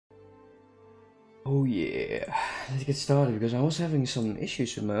Oh yeah, let's get started because I was having some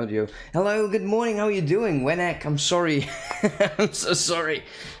issues with my audio. Hello, good morning, how are you doing? Wenek, I'm sorry. I'm so sorry.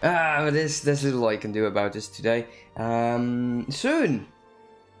 But there's little I can do about this today. Soon,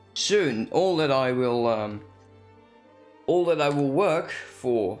 all that I will work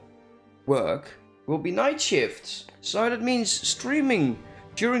will be night shifts. So that means streaming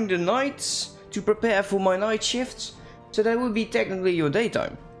during the nights to prepare for my night shifts. So that would be technically your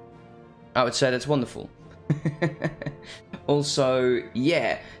daytime. I would say that's wonderful. Also,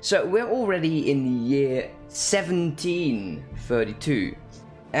 yeah, so we're already in the year 1732.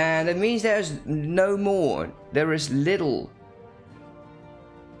 And that means there's no more. There is little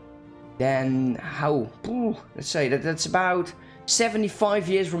than how, let's say that's about 75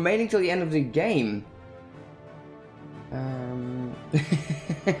 years remaining till the end of the game.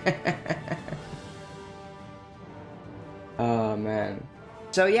 Oh man.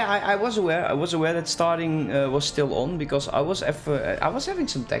 So yeah, I was aware that starting was still on because I was having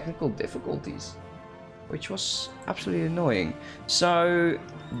some technical difficulties, which was absolutely annoying. So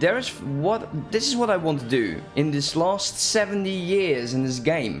this is what I want to do in this last 70 years in this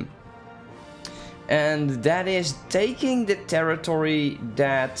game, and that is taking the territory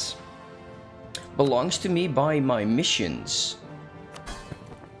that belongs to me by my missions.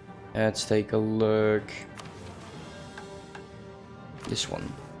 Let's take a look. This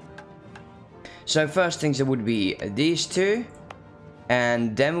one. So first things there would be these two,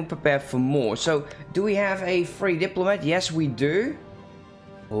 and then we'll prepare for more. So do we have a free diplomat? Yes, we do.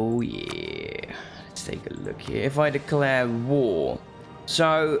 Oh yeah, let's take a look here. If I declare war,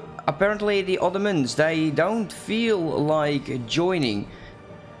 so apparently the Ottomans, they don't feel like joining.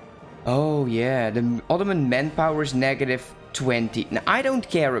 Oh yeah, the Ottoman manpower is -20. Now I don't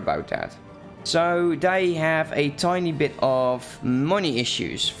care about that. So they have a tiny bit of money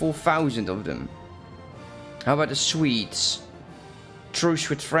issues, 4,000 of them. How about the Swedes? Truce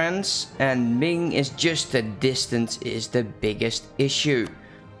with France, and Ming is just the distance is the biggest issue.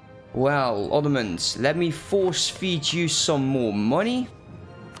 Well, Ottomans, let me force feed you some more money.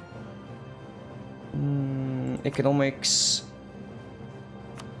 Economics.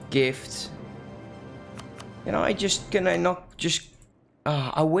 Gift. Can I not just...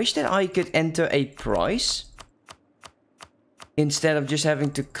 I wish that I could enter a price instead of just having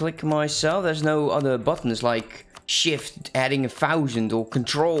to click myself. There's no other buttons like shift adding 1,000 or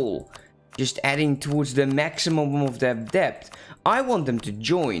control just adding towards the maximum of their depth. I want them to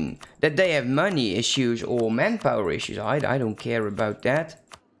join. That they have money issues or manpower issues, I don't care about that.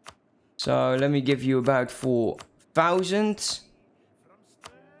 So let me give you about 4,000.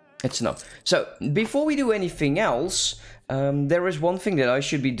 It's enough. So before we do anything else, there is one thing that I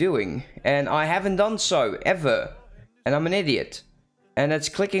should be doing, and I haven't done so ever, and I'm an idiot. And that's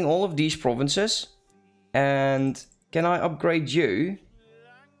clicking all of these provinces, and can I upgrade you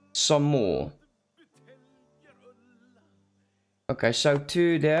some more? Okay, so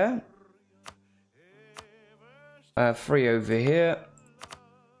 2 there, 3 over here,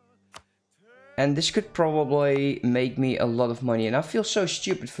 and this could probably make me a lot of money, and I feel so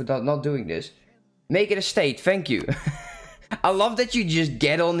stupid for not doing this. Make it a state, thank you. I love that you just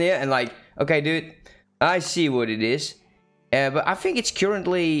get on there and like, okay dude, I see what it is. But I think it's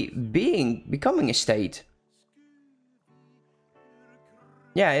currently becoming a state.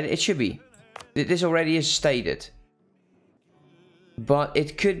 Yeah, it should be. This already is stated. But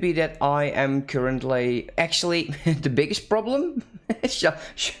it could be that I am currently... Actually, the biggest problem? Shall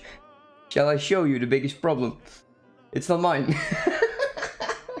I show you the biggest problem? It's not mine.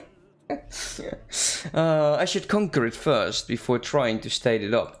 I should conquer it first before trying to state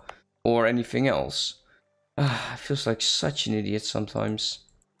it up or anything else. It feels like such an idiot sometimes.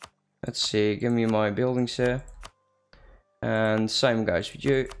 Let's see, give me my buildings here. And same guys with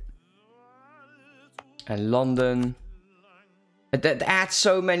you. And London. That adds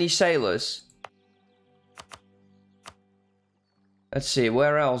so many sailors. Let's see,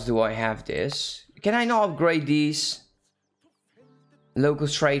 where else do I have this? Can I not upgrade these? Local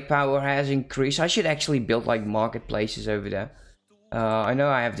trade power has increased. I should actually build like marketplaces over there. I know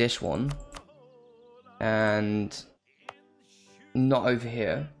I have this one. And not over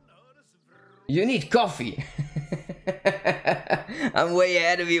here. You need coffee. I'm way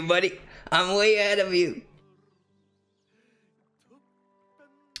ahead of you, buddy. I'm way ahead of you.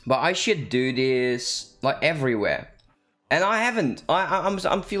 But I should do this like everywhere. And I haven't.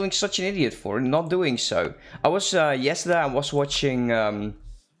 I'm feeling such an idiot for not doing so. I was yesterday. I was watching an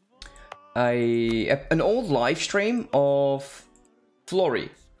old live stream of Flory.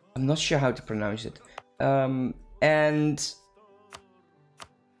 I'm not sure how to pronounce it. And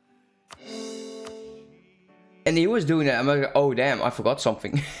And he was doing that. I'm like, oh damn, I forgot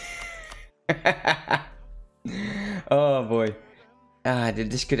something. Oh boy.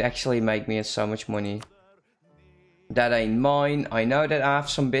 This could actually make me so much money. That ain't mine. I know that I have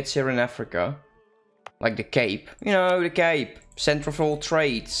some bits here in Africa. Like the Cape. You know, the Cape. Center for all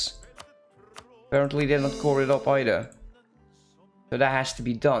trades. Apparently they're not caught it up either. So that has to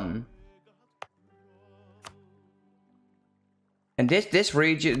be done. And this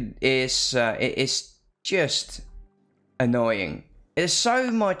region is just annoying. There's so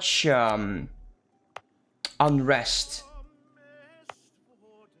much unrest.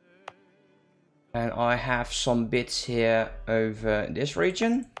 And I have some bits here over this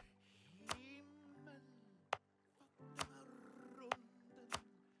region.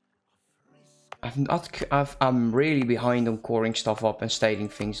 I'm really behind on coring stuff up and stating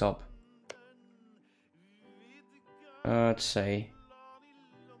things up. Let's see.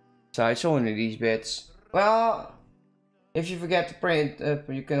 So it's only these bits. Well, if you forget to print,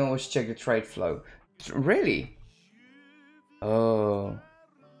 you can always check the trade flow. Really? Oh.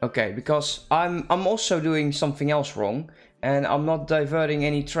 Okay, because I'm also doing something else wrong, and I'm not diverting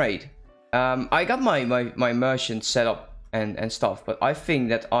any trade. I got my merchant set up and stuff, but I think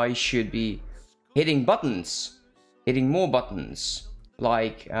that I should be hitting buttons, hitting more buttons.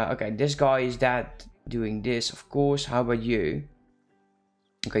 Like, okay, this guy is doing this, of course. How about you?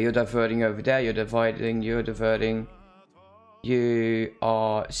 Okay, you're diverting over there. You're dividing. You're diverting. You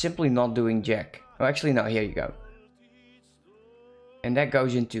are simply not doing jack. Oh, actually, no. Here you go. And that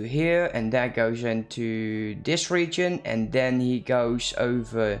goes into here, and that goes into this region, and then he goes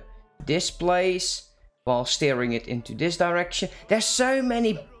over this place while steering it into this direction. There's so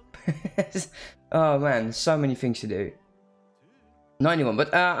many... Oh man, so many things to do. 91,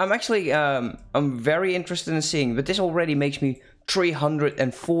 but I'm actually, I'm very interested in seeing, but this already makes me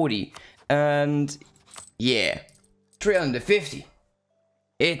 340, and yeah, 350.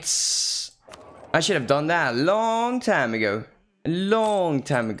 It's... I should have done that a long time ago. A long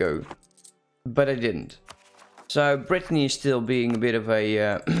time ago, but I didn't. So Brittany is still being a bit of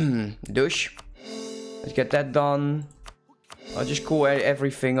a douche. Let's get that done. I'll just call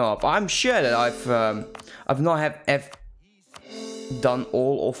everything up. I'm sure that I've not have done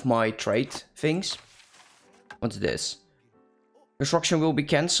all of my trade things. What's this? Construction will be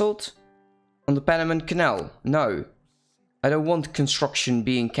cancelled on the Panama Canal. No, I don't want construction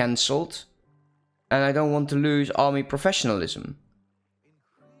being cancelled. And I don't want to lose army professionalism.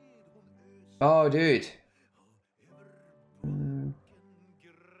 Oh, dude.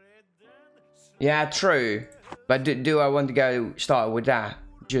 Yeah, true. But do I want to go start with that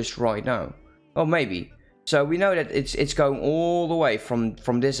just right now? Oh, maybe. So we know that it's going all the way from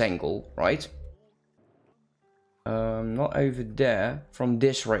this angle, right? Not over there, from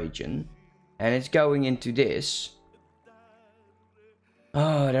this region. And it's going into this.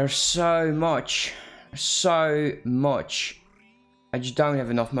 Oh, there's so much. So much. I just don't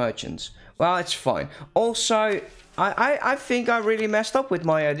have enough merchants. Well, it's fine. Also, I think I really messed up with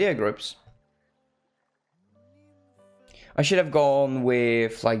my idea groups. I should have gone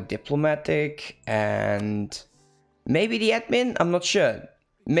with like diplomatic and maybe the admin. I'm not sure.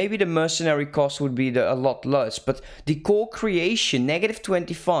 Maybe the mercenary cost would be a lot less. But the core creation,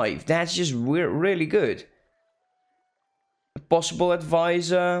 -25. That's just really good. Possible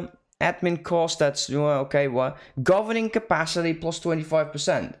advisor, admin cost, that's, well, okay, well, governing capacity plus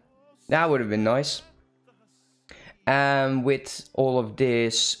 25%. That would have been nice. And with all of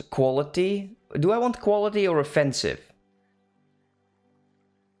this quality, do I want quality or offensive?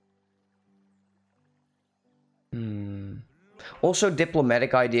 Also,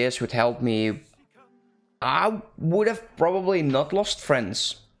 diplomatic ideas would help me. I would have probably not lost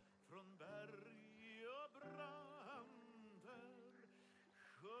friends.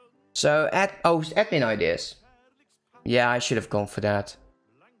 So, admin ideas. Yeah, I should have gone for that.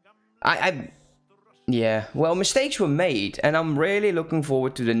 Yeah, well, mistakes were made, and I'm really looking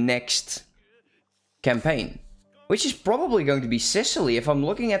forward to the next campaign. Which is probably going to be Sicily. If I'm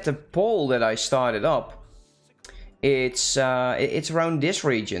looking at the poll that I started up, it's around this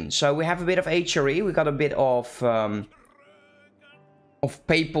region. So we have a bit of HRE, we got a bit of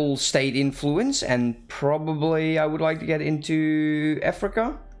papal state influence, and probably I would like to get into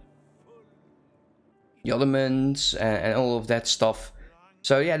Africa. The Ottomans and all of that stuff.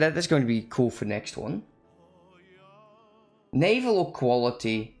 So yeah, that's going to be cool for next one. Naval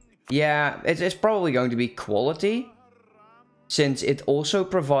quality. Yeah, it's probably going to be quality. Since it also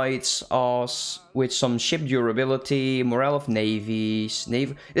provides us with some ship durability, morale of navies.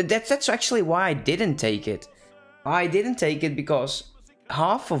 That's actually why I didn't take it. I didn't take it because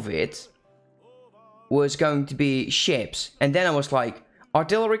half of it was going to be ships. And then I was like,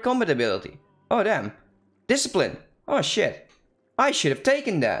 artillery compatibility. Oh, damn. Discipline. Oh, shit. I should have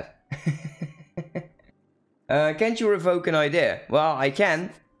taken that. Can't you revoke an idea? Well, I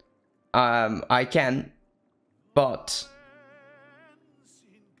can. I can. But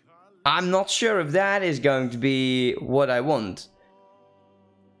I'm not sure if that is going to be what I want.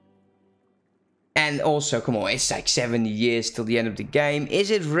 And also, come on, it's like 70 years till the end of the game. Is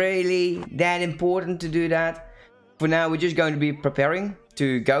it really that important to do that? For now, we're just going to be preparing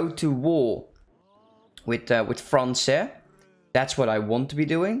to go to war with France here. That's what I want to be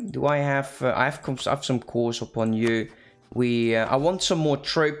doing. Do I have... I have some calls upon you. I want some more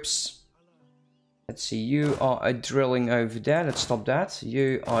troops. Let's see, you are drilling over there. Let's stop that.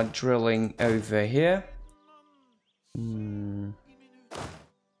 You are drilling over here.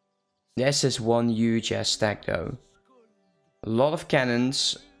 This is one huge ass stack though. A lot of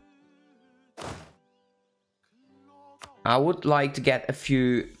cannons. I would like to get a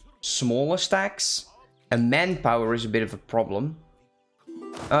few smaller stacks. And manpower is a bit of a problem.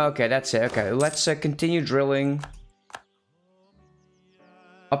 Okay, that's it. Okay, let's continue drilling.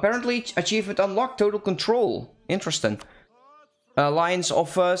 Apparently, achievement unlocked, total control. Interesting. Alliance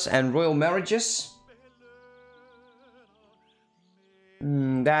offers and royal marriages.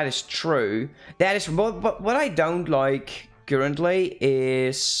 That is true. That is, but what I don't like currently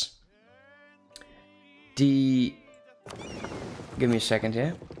is the... Give me a second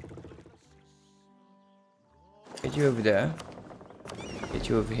here. Get you over there. Get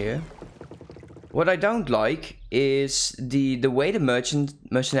you over here. What I don't like is the way the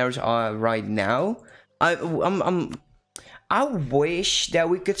mercenaries are right now. I wish that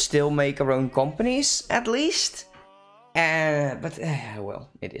we could still make our own companies at least. But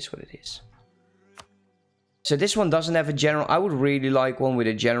well, it is what it is. So this one doesn't have a general. I would really like one with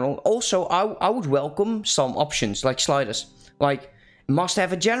a general. Also, I would welcome some options like sliders. Like, must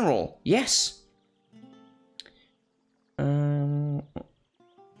have a general. Yes.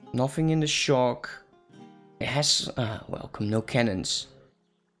 Nothing in the shock. It has... welcome, no cannons.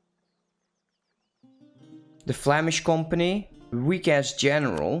 The Flemish company. Weak ass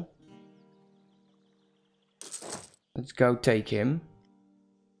general. Let's go take him.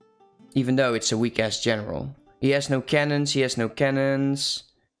 Even though it's a weak ass general. He has no cannons, he has no cannons.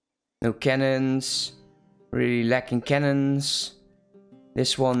 No cannons. Really lacking cannons.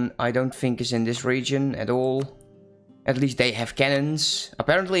 This one I don't think is in this region at all. At least they have cannons.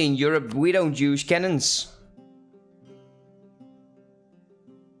 Apparently in Europe we don't use cannons.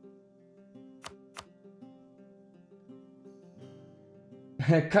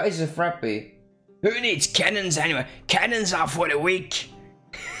 Kaiser Frappe. Who needs cannons anyway? Cannons are for the weak.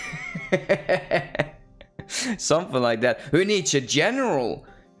 Something like that. Who needs a general?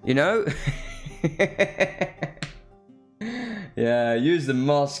 You know? Yeah, use the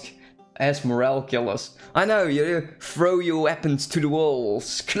Musk as morale killers. I know, you throw your weapons to the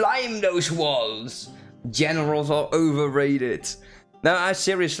walls. Climb those walls. Generals are overrated. No,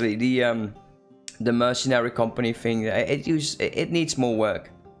 seriously, the mercenary company thing, it needs more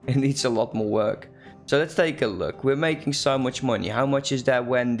work. It needs a lot more work. So let's take a look. We're making so much money. How much is that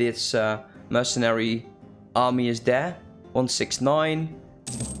when this mercenary army is there? 169.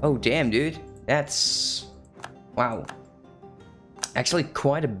 Oh, damn, dude. That's... Wow. Actually,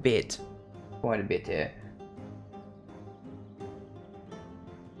 quite a bit. Quite a bit here.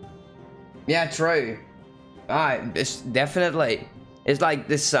 Yeah, true. It's definitely. It's like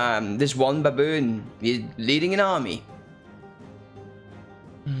this this one baboon is leading an army.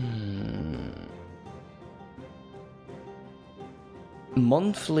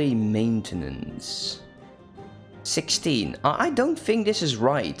 Monthly maintenance. 16. I don't think this is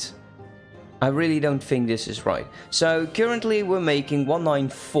right. I really don't think this is right. So currently we're making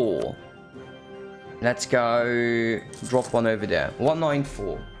 194. Let's go drop one over there.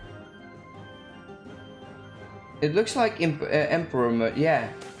 194. It looks like Emperor mode. Yeah.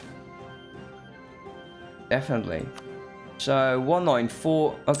 Definitely. So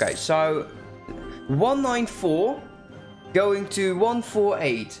 194. Okay, so 194 going to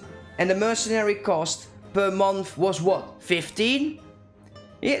 148. And the mercenary cost per month was what? 15?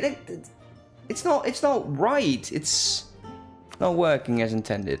 Yeah, it's not right. It's not working as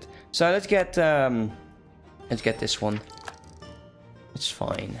intended. So let's get this one. It's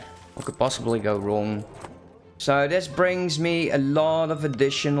fine. What could possibly go wrong? So this brings me a lot of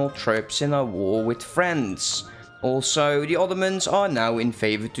additional troops in our war with France. Also, the Ottomans are now in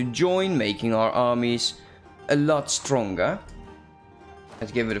favor to join, making our armies a lot stronger.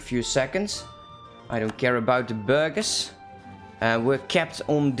 Let's give it a few seconds. I don't care about the burghers. We're kept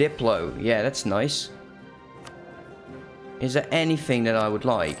on Diplo. Yeah, that's nice. Is there anything that I would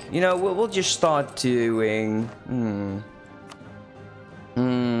like? You know, we'll just start doing...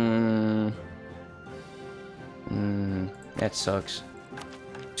 That sucks.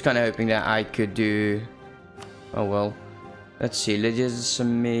 Just kind of hoping that I could do... Oh well. Let's see.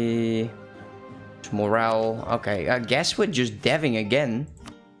 Legitimacy... Morale. Okay, I guess we're just deving again.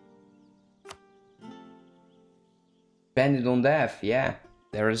 Bandit on dev. Yeah.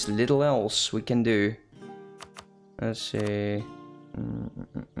 There is little else we can do. Let's see.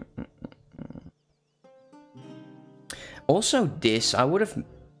 Also this, I would have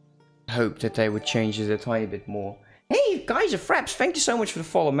hoped that they would change it a tiny bit more. Hey, guys, Fraps, thank you so much for the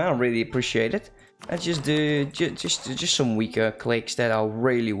follow, man. I really appreciate it. Let's just do just some weaker clicks that are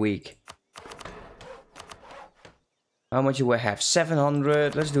really weak. How much do we have?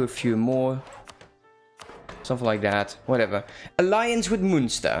 700. Let's do a few more. Something like that. Whatever. Alliance with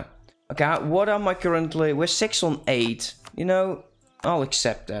Munster. Okay, what am I currently? We're 6 on 8. You know, I'll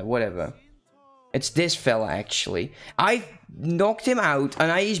accept that. Whatever. It's this fella, actually. I knocked him out,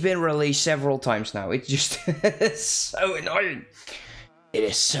 and he's been released several times now. It's just so annoying. It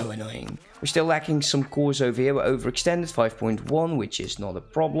is so annoying. We're still lacking some cores over here. We're overextended. 5.1, which is not a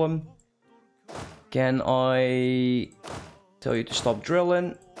problem. Can I tell you to stop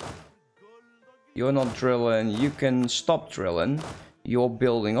drilling? You're not drilling. You can stop drilling. You're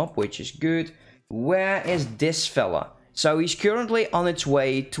building up, which is good. Where is this fella? So he's currently on its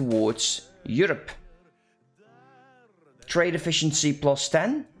way towards Europe. Trade efficiency plus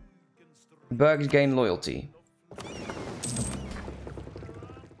 10. Burghers gain loyalty.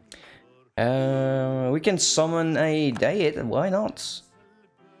 We can summon a Deid. Why not?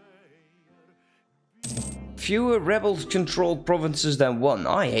 Fewer rebel-controlled provinces than one.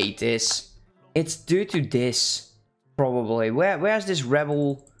 I hate this. It's due to this, probably. Where's this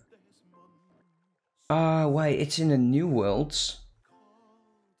rebel? Wait, it's in the New Worlds.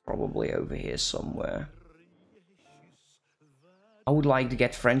 Probably over here somewhere. I would like to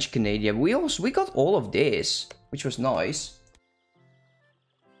get French Canadian. We got all of this, which was nice.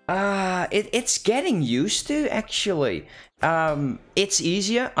 It's getting used to, actually. It's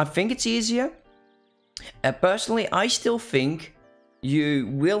easier. I think it's easier. Personally, I still think you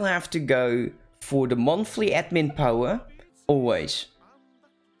will have to go for the monthly admin power, always.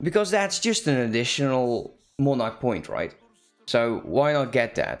 Because that's just an additional monarch point, right? So why not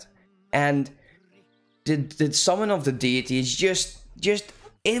get that? And the summon of the deity is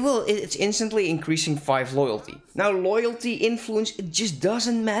it's instantly increasing 5 loyalty. Now loyalty, influence, it just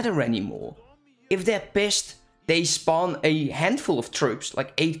doesn't matter anymore. If they're pissed, they spawn a handful of troops,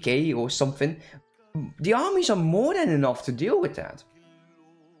 like 8k or something. The armies are more than enough to deal with that.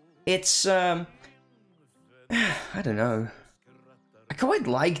 It's, I don't know. I quite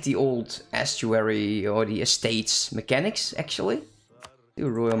like the old estuary or the estates mechanics, actually. Do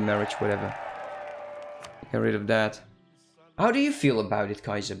a royal marriage, whatever. Get rid of that. How do you feel about it,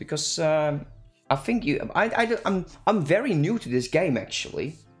 Kaiser? Because, I think I'm very new to this game,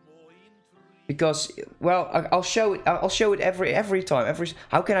 actually. Because, well, I'll show it every time.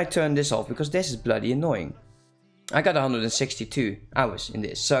 How can I turn this off? Because this is bloody annoying. I got 162 hours in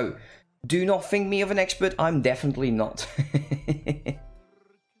this, so do not think me of an expert. I'm definitely not.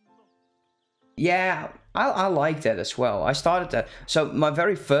 Yeah, I like that as well. I started that. So my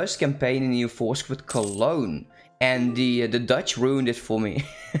very first campaign in New Force with Cologne, and the Dutch ruined it for me.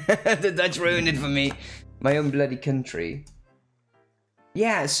 The Dutch ruined it for me. My own bloody country.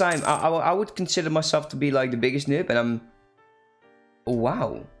 Yeah, Simon, I would consider myself to be like the biggest noob, and I'm... Oh,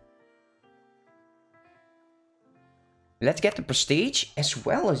 wow. Let's get the prestige as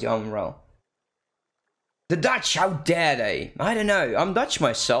well as the armor. The Dutch, how dare they? I don't know, I'm Dutch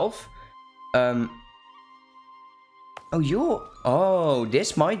myself. Oh,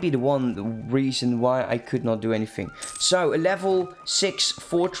 this might be the reason why I could not do anything. So, a level 6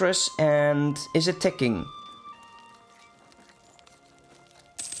 fortress, and is it ticking?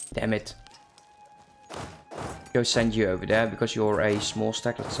 Damn it. Go send you over there because you're a small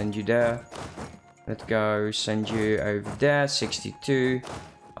stack. Let's send you there. Let's go send you over there. 62.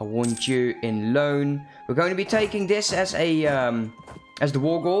 I want you in loan. We're going to be taking this as a as the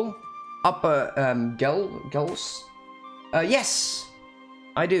war goal. Upper goals. Yes,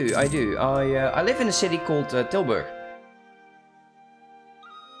 I do. I live in a city called Tilburg.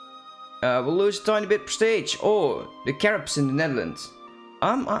 We'll lose a tiny bit prestige. Or the Caribs in the Netherlands.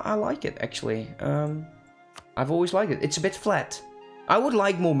 I like it, actually. I've always liked it. It's a bit flat. I would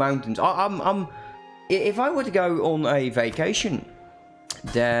like more mountains. If I were to go on a vacation,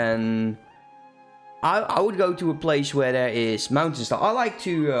 then I would go to a place where there is mountain stuff. I like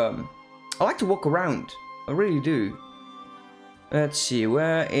to walk around. I really do. Let's see,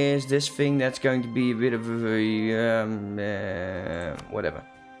 where is this thing that's going to be a bit of a... whatever.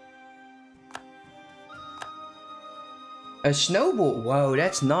 A snowball. Whoa,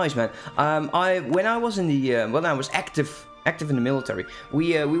 that's nice, man. When I was in the when I was active in the military,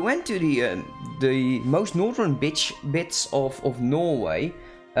 we went to the most northern bits of Norway.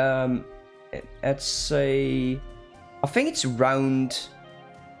 Let's say, I think it's around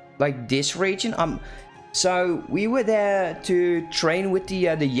like this region. So we were there to train with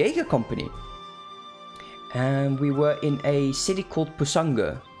the Jaeger company, and we were in a city called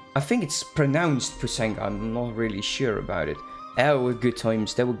Pusanger. I think it's pronounced Pusanger, I'm not really sure about it. They were good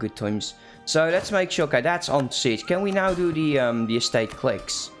times, they were good times. So let's make sure, okay, that's on siege. Can we now do the estate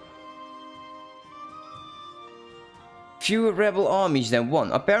clicks? Fewer rebel armies than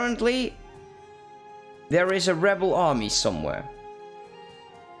one. Apparently, there is a rebel army somewhere.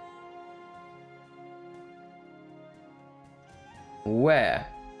 Where?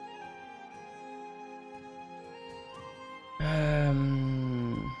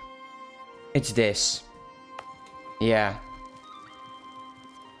 It's this. Yeah.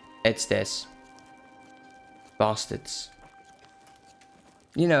 It's this. Bastards.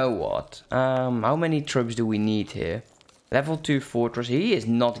 You know what? How many troops do we need here? Level 2 fortress. He is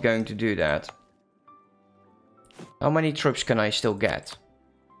not going to do that. How many troops can I still get?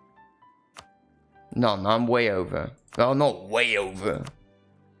 None. I'm way over. Well, not way over.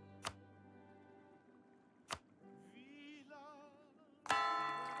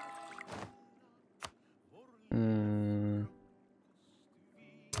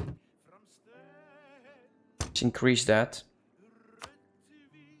 Let's increase that.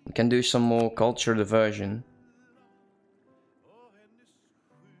 We can do some more culture diversion.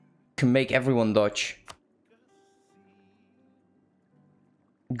 Can make everyone Dutch.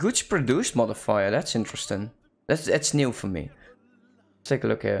 Goods produced modifier, that's interesting. That's new for me. Let's take a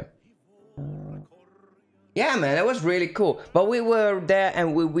look here. Yeah, man, that was really cool. But we were there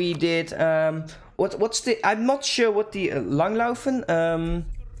and we did what's the, I'm not sure what the langlaufen,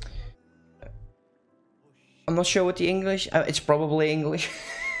 I'm not sure what the English, it's probably English.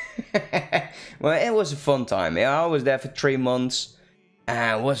 Well, it was a fun time. I was there for 3 months.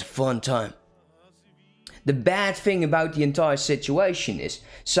 It was a fun time. The bad thing about the entire situation is,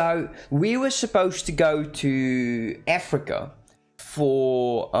 so we were supposed to go to Africa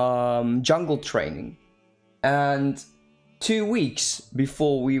for jungle training, and 2 weeks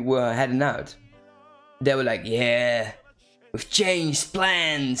before we were heading out, they were like, yeah, we've changed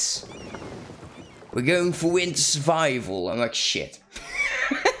plans. We're going for winter survival. I'm like, shit.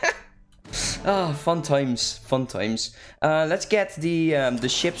 Ah, fun times, fun times. Let's get the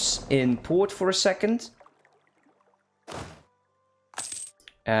ships in port for a second.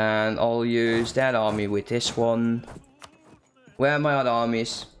 And I'll use that army with this one. Where are my other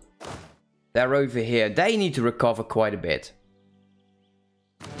armies? They're over here. They need to recover quite a bit.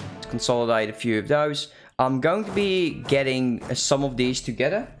 Let's consolidate a few of those. I'm going to be getting some of these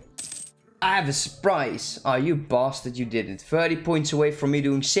together. I have a surprise. Oh, you bastard, you did it. 30 points away from me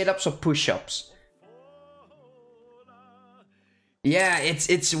doing sit-ups or push-ups. Yeah,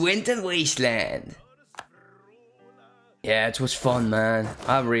 it's Winter Wasteland. Yeah, it was fun, man.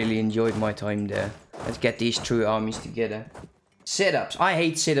 I really enjoyed my time there. Let's get these 2 armies together. Sit-ups. I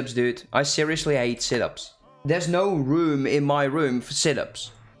hate sit-ups, dude. I seriously hate sit-ups. There's no room in my room for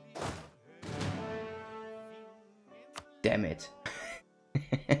sit-ups. Damn it.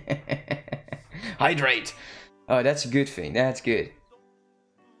 Hydrate. Oh, that's a good thing. That's good.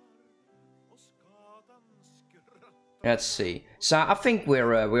 Let's see. So I think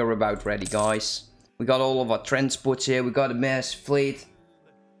we're about ready, guys. We got all of our transports here. We got a mass fleet.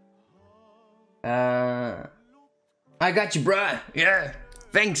 I got you, bruh. Yeah.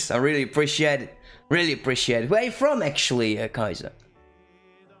 Thanks. I really appreciate it. Really appreciate it. Where are you from, actually, Kaiser?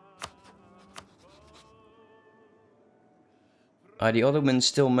 Are the Ottomans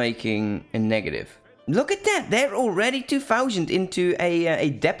still making a negative? Look at that! They're already 2,000 into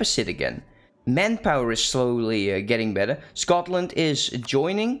a deficit again. Manpower is slowly getting better. Scotland is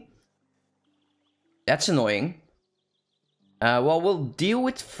joining. That's annoying. Well, we'll deal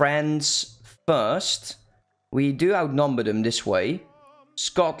with France first. We do outnumber them this way.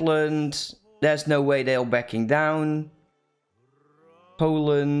 Scotland, there's no way they're backing down.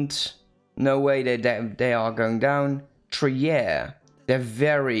 Poland, no way they are going down. Trier, they're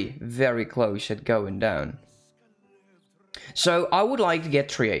very, very close at going down. So I would like to get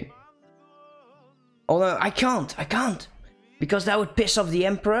Trier. Although I can't. Because that would piss off the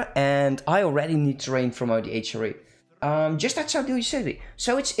Emperor, and I already need terrain from out the HRE. Just outside New York City.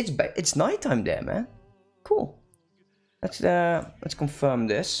 So it's nighttime there, man. Cool. Let's confirm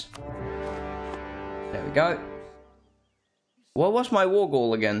this. There we go. What was my war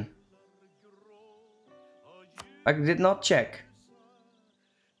goal again? I did not check.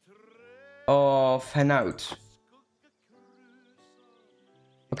 Of Hanout.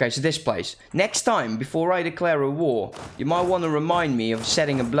 Okay, so this place. Next time, before I declare a war, you might want to remind me of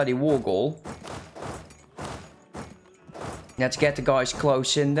setting a bloody war goal. Let's get the guys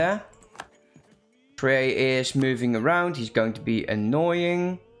close in there. Trey is moving around. He's going to be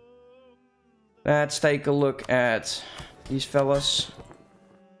annoying. Let's take a look at these fellas.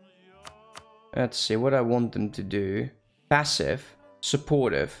 Let's see what I want them to do. Passive.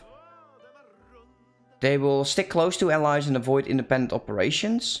 Supportive. They will stick close to allies and avoid independent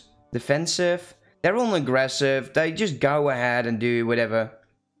operations. Defensive. They're all aggressive. They just go ahead and do whatever.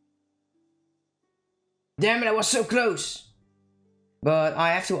 Damn it, I was so close. But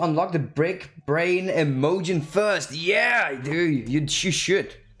I have to unlock the big brain emoji first. Yeah, dude, you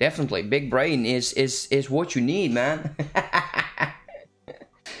should. Definitely. Big brain is what you need, man.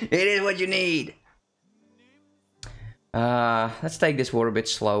 It is what you need. Let's take this war a bit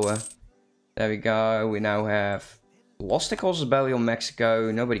slower. There we go. We now have lost the Colossus Belly on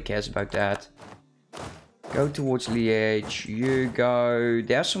Mexico. Nobody cares about that. Go towards Liège. You go.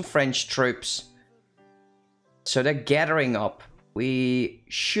 There's some French troops. So they're gathering up. We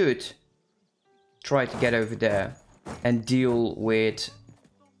should try to get over there and deal with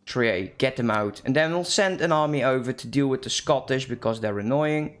Trier. Get them out. And then we'll send an army over to deal with the Scottish because they're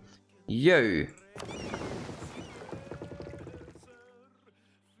annoying. Yo.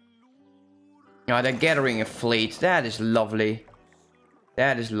 Oh, they're gathering a fleet. That is lovely.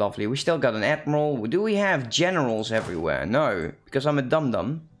 That is lovely. We still got an admiral. Do we have generals everywhere? No, because I'm a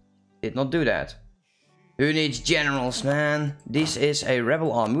dum-dum. Did not do that. Who needs generals, man? This is a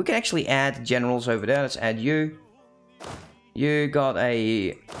rebel army. We can actually add generals over there. Let's add you. You got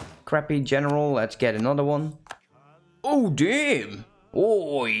a crappy general. Let's get another one. Oh, damn.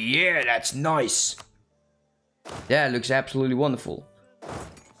 Oh, yeah, that's nice. That looks absolutely wonderful.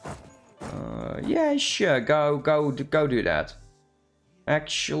 Yeah, sure. Go do that.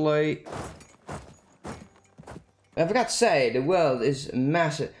 Actually, I forgot to say, the world is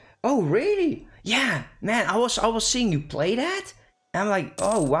massive. Oh, really? Yeah, man, I was seeing you play that. I'm like,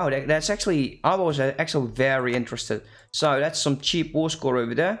 oh wow, that's actually, I was actually very interested. So that's some cheap war score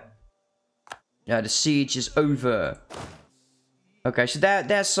over there. Yeah, the siege is over. Okay, so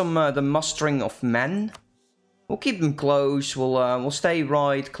there's some the mustering of men. We'll keep them close. We'll stay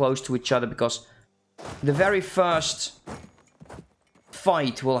right close to each other because the very first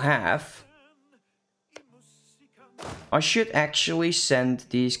fight we'll have, I should actually send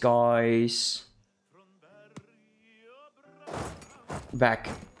these guys back.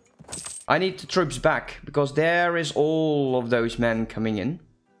 I need the troops back because there is all of those men coming in.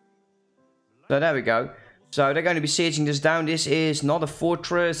 So there we go. So they're going to be sieging this down. This is not a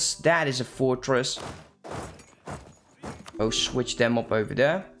fortress. That is a fortress. Oh, switch them up over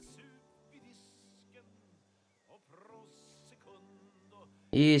there.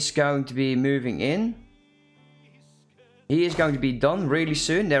 He is going to be moving in. He is going to be done really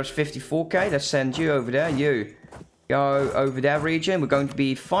soon. There's 54k. Let's send you over there. You go over that region. We're going to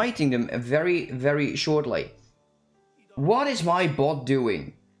be fighting them very, very shortly. What is my bot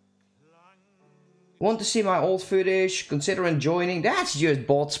doing? Want to see my old footage? Consider joining. That's just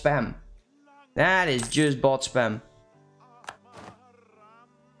bot spam. That is just bot spam.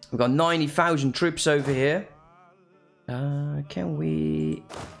 We've got 90,000 troops over here. Can we...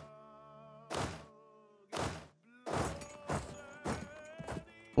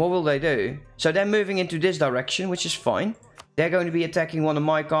 What will they do? So they're moving into this direction, which is fine. They're going to be attacking one of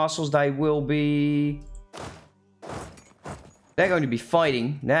my castles. They will be... They're going to be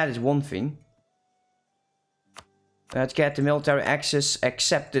fighting. That is one thing. Let's get the military access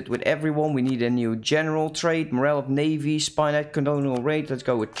accepted with everyone. We need a new general. Trade, morale of navy, spy-net, colonial rate. Let's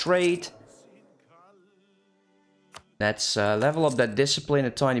go with trade. Let's level up that discipline a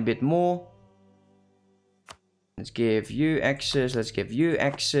tiny bit more. Let's give you access. Let's give you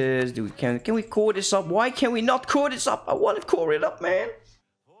access. Can we core this up? Why can we not core this up? I want to core it up, man.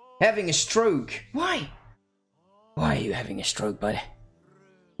 Having a stroke. Why? Why are you having a stroke, buddy?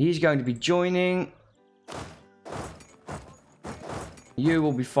 He's going to be joining. You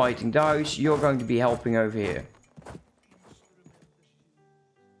will be fighting those. You're going to be helping over here.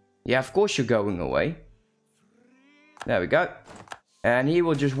 Yeah, of course you're going away. There we go. And he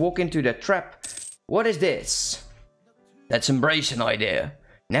will just walk into that trap. What is this? Let's embrace an idea.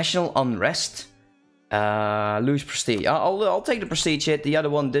 National unrest. Lose prestige. I'll take the prestige hit. The other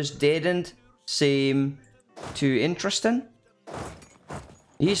one just didn't seem too interesting.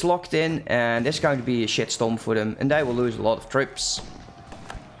 He's locked in, and it's going to be a shitstorm for them, and they will lose a lot of troops.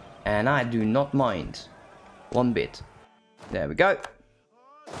 And I do not mind. One bit. There we go.